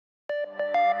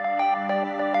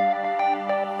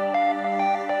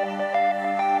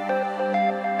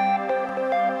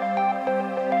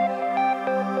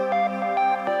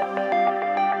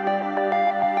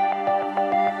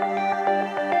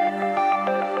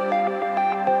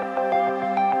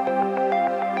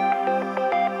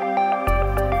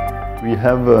We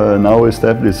have now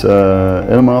established an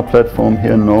NMR platform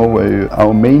here in Norway.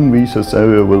 Our main research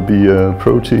area will be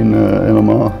protein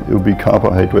NMR, it will be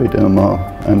carbohydrate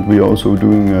NMR, and we are also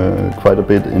doing quite a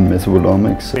bit in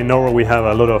metabolomics. In Norway we have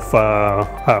a lot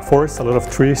of forests, a lot of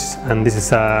trees, and this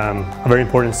is a very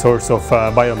important source of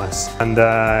biomass, and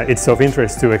it's of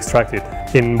interest to extract it.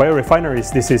 In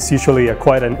biorefineries this is usually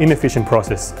quite an inefficient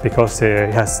process because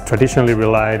it has traditionally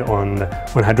relied on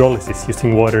hydrolysis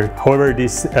using water. However,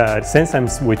 these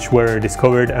enzymes which were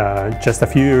discovered just a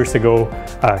few years ago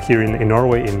here in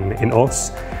Norway, in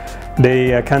Ås,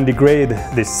 they can degrade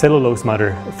this cellulose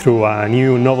matter through a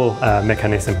new novel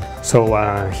mechanism. So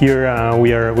here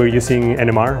we're using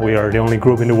NMR. We are the only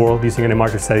group in the world using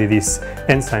NMR to study these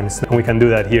enzymes, and we can do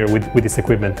that here with this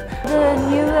equipment. The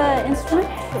new instrument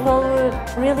will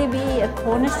really be a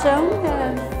cornerstone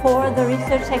for the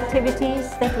research activities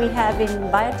that we have in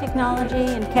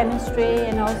biotechnology, in chemistry,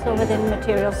 and also within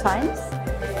material science.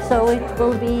 So it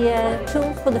will be a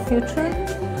tool for the future,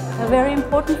 very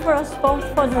important for us, both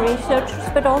for the researchers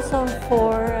but also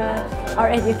for our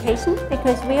education,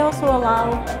 because we also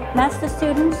allow master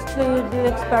students to do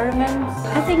experiments.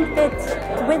 I think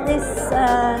that with this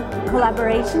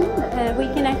collaboration we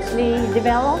can actually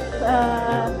develop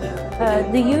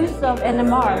the use of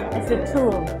NMR as a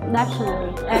tool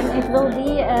nationally, and it will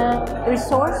be a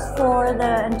resource for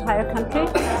the entire country,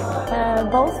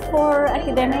 both for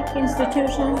academic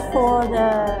institutions, for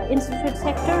the institute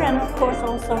sector, and of course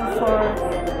also for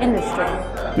industry.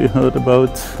 We heard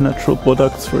about natural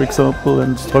products, for example,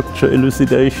 and structure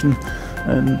elucidation,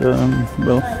 and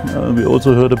we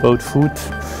also heard about food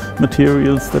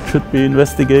materials that should be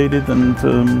investigated, and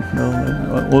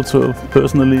I also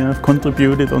personally have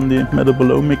contributed on the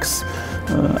metabolomics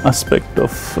aspect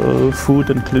of food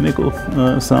and clinical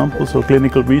samples or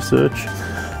clinical research.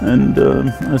 And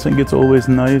I think it's always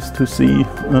nice to see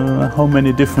how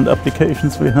many different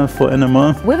applications we have for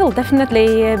NMR. We will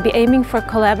definitely be aiming for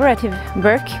collaborative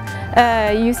work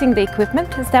using the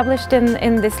equipment established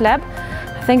in this lab.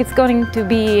 I think it's going to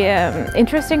be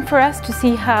interesting for us to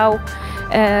see how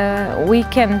we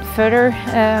can further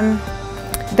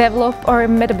develop our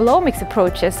metabolomics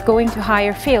approaches going to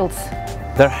higher fields.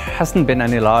 There hasn't been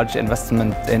any large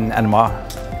investment in NMR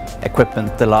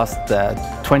equipment the last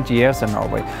 20 years in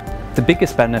Norway. The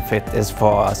biggest benefit is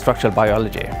for structural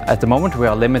biology. At the moment we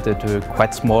are limited to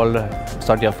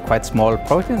study of quite small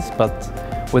proteins, but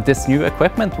with this new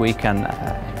equipment we can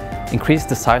increase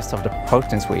the size of the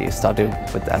proteins we study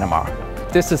with NMR.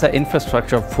 This is an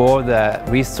infrastructure for the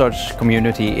research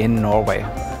community in Norway.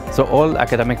 So all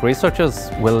academic researchers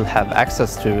will have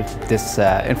access to this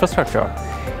infrastructure.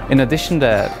 In addition,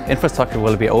 the infrastructure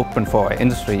will be open for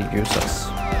industry users.